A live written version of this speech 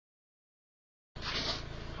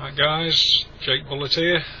Right guys, Jake Bullet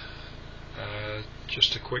here.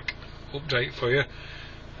 Just a quick update for you.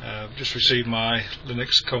 I've just received my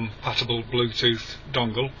Linux compatible Bluetooth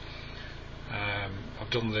dongle. I've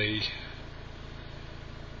done the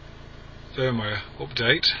firmware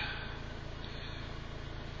update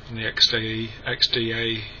on the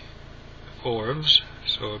XDA forums,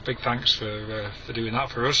 so a big thanks for doing that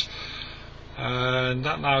for us. And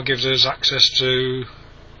that now gives us access to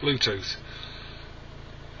Bluetooth.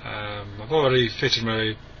 I've already fitted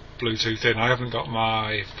my Bluetooth in. I haven't got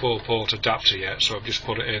my 4-port adapter yet, so I've just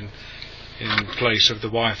put it in place of the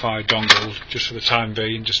Wi-Fi dongle just for the time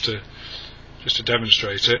being, just to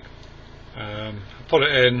demonstrate it. I put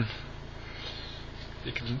it in.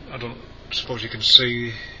 I don't suppose you can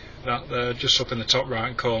see that there, just up in the top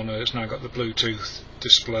right corner. It's now got the Bluetooth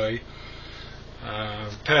display.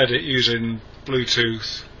 Paired it using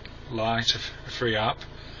Bluetooth Lite, a free app,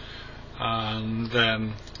 and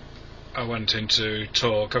then I went into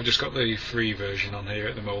Torque. I've just got the free version on here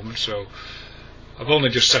at the moment, so I've only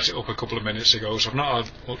just set it up a couple of minutes ago, so I've not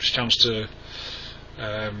had much chance to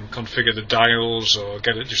configure the dials or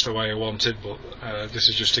get it just the way I wanted, but this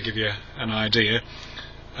is just to give you an idea.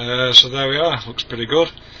 So there we are, looks pretty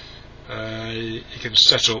good. You can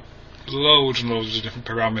set up loads and loads of different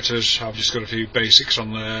parameters. I've just got a few basics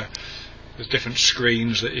on there. There's different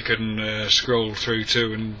screens that you can scroll through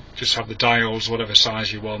to and just have the dials whatever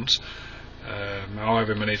size you want,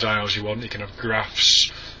 however many dials you want. You can have graphs,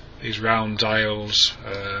 these round dials,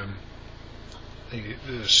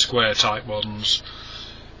 the square type ones,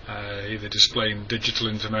 either displaying digital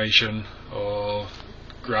information or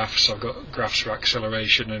graphs. I've got graphs for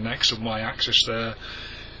acceleration and X and Y axis there,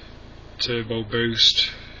 turbo boost,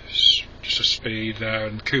 just a speed there,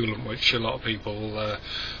 and coolant, which a lot of people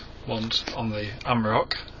want on the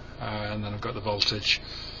AMROC, and then I've got the voltage.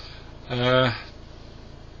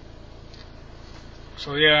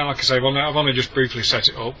 So yeah, like I say, I've only just briefly set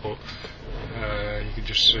it up, but you can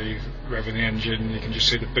just see revving the engine. You can just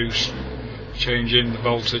see the boost changing. The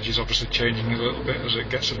voltage is obviously changing a little bit as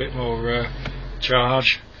it gets a bit more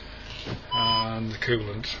charge, and the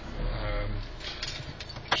coolant.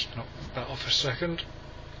 Just knock that off a second.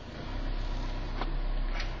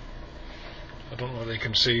 I don't know whether you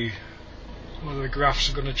can see whether the graphs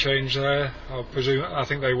are going to change there. I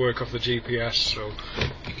think they work off the GPS, so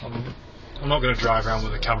I'm not going to drive around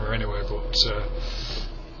with the camera anyway, but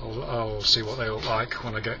I'll see what they look like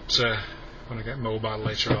when I get mobile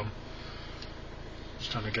later on.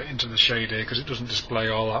 Just trying to get into the shade here because it doesn't display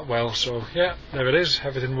all that well. So yeah, there it is,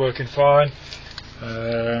 everything working fine.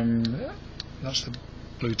 That's the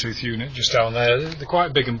Bluetooth unit just down there. They're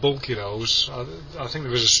quite big and bulky, those. I think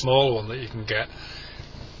there is a small one that you can get,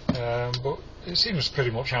 but it seems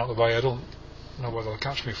pretty much out of the way. I don't know whether I'll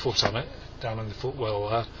catch my foot on it down in the footwell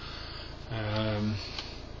there.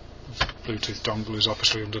 Bluetooth dongle is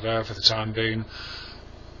obviously under there for the time being.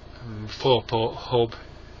 4-port hub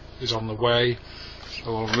is on the way,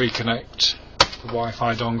 so I'll reconnect the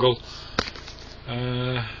Wi-Fi dongle.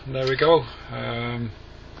 There we go.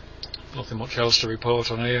 Nothing much else to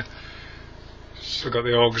report on here. Still got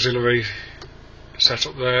the auxiliary set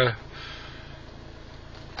up there.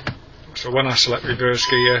 So when I select reverse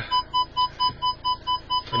gear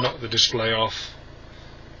to knock the display off,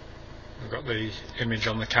 I've got the image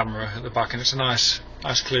on the camera at the back, and it's a nice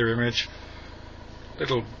clear image. A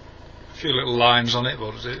few little lines on it,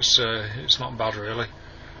 but it's not bad really.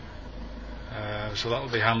 So that'll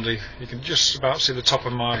be handy. You can just about see the top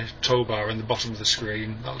of my tow bar in the bottom of the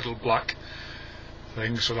screen, that little black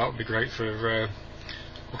thing, so that would be great for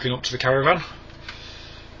hooking up to the caravan.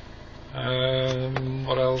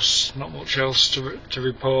 What else? Not much else to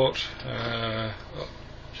report.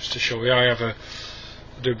 Just to show you, I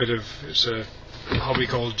do a bit of, it's a hobby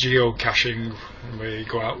called geocaching, and we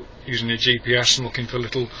go out using the GPS and looking for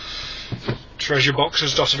little treasure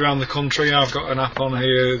boxes dotted around the country. I've got an app on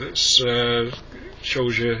here that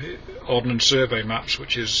shows you ordnance survey maps,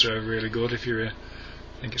 which is really good if you're I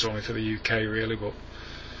think it's only for the UK really, but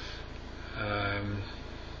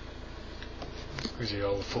gives you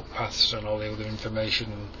all the footpaths and all the other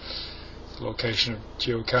information and the location of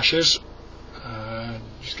geocaches.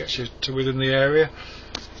 Just gets you to within the area.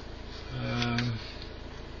 And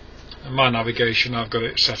my navigation, I've got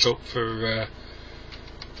it set up for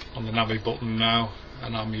on the Navi button now,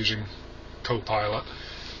 and I'm using Copilot.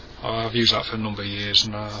 I've used that for a number of years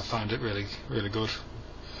and I find it really good.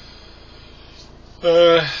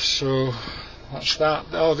 So that's that.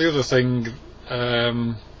 Oh, the other thing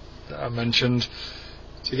that I mentioned,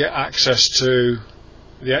 to get access to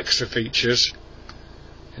the extra features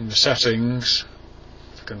in the settings,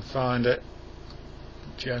 if I can find it,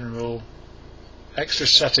 general, extra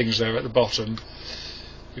settings there at the bottom.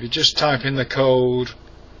 If you just type in the code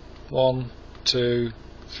 1, 2,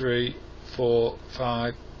 3, 4,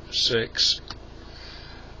 5, 6,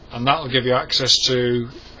 and that will give you access to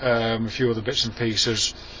a few other bits and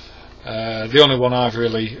pieces. The only one I've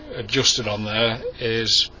really adjusted on there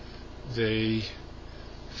is the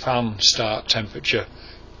fan start temperature,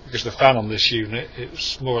 because the fan on this unit,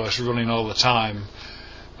 it's more or less running all the time.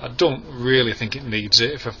 I don't really think it needs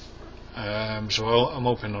it, so I'm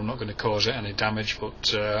hoping I'm not going to cause it any damage,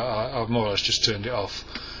 but I've more or less just turned it off.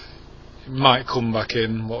 It might come back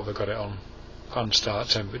in. What have I got it on? Fan start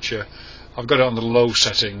temperature. I've got it on the low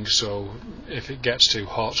settings, so if it gets too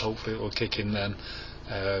hot, hopefully it will kick in then.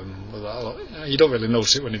 You don't really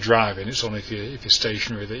notice it when you're driving. It's only if you're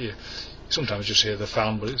stationary that you sometimes just hear the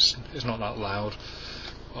fan, but it's not that loud.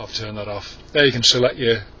 I've turned that off. There you can select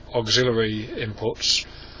your auxiliary inputs.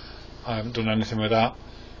 I haven't done anything with that.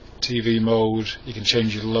 TV mode, you can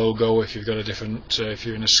change your logo if you've got a different, if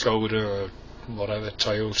you're in a Skoda or whatever,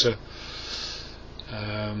 Toyota.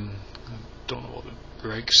 I don't know what the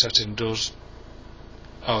brake setting does.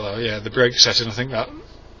 Oh yeah, the brake setting, I think that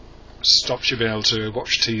stops you being able to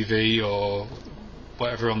watch TV or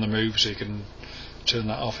whatever on the move, so you can turn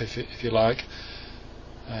that off if you like.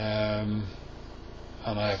 And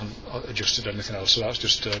I haven't adjusted anything else, so that's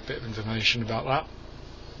just a bit of information about that.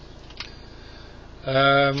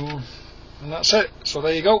 And that's it. So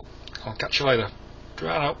there you go. I'll catch you later.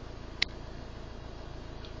 Try out.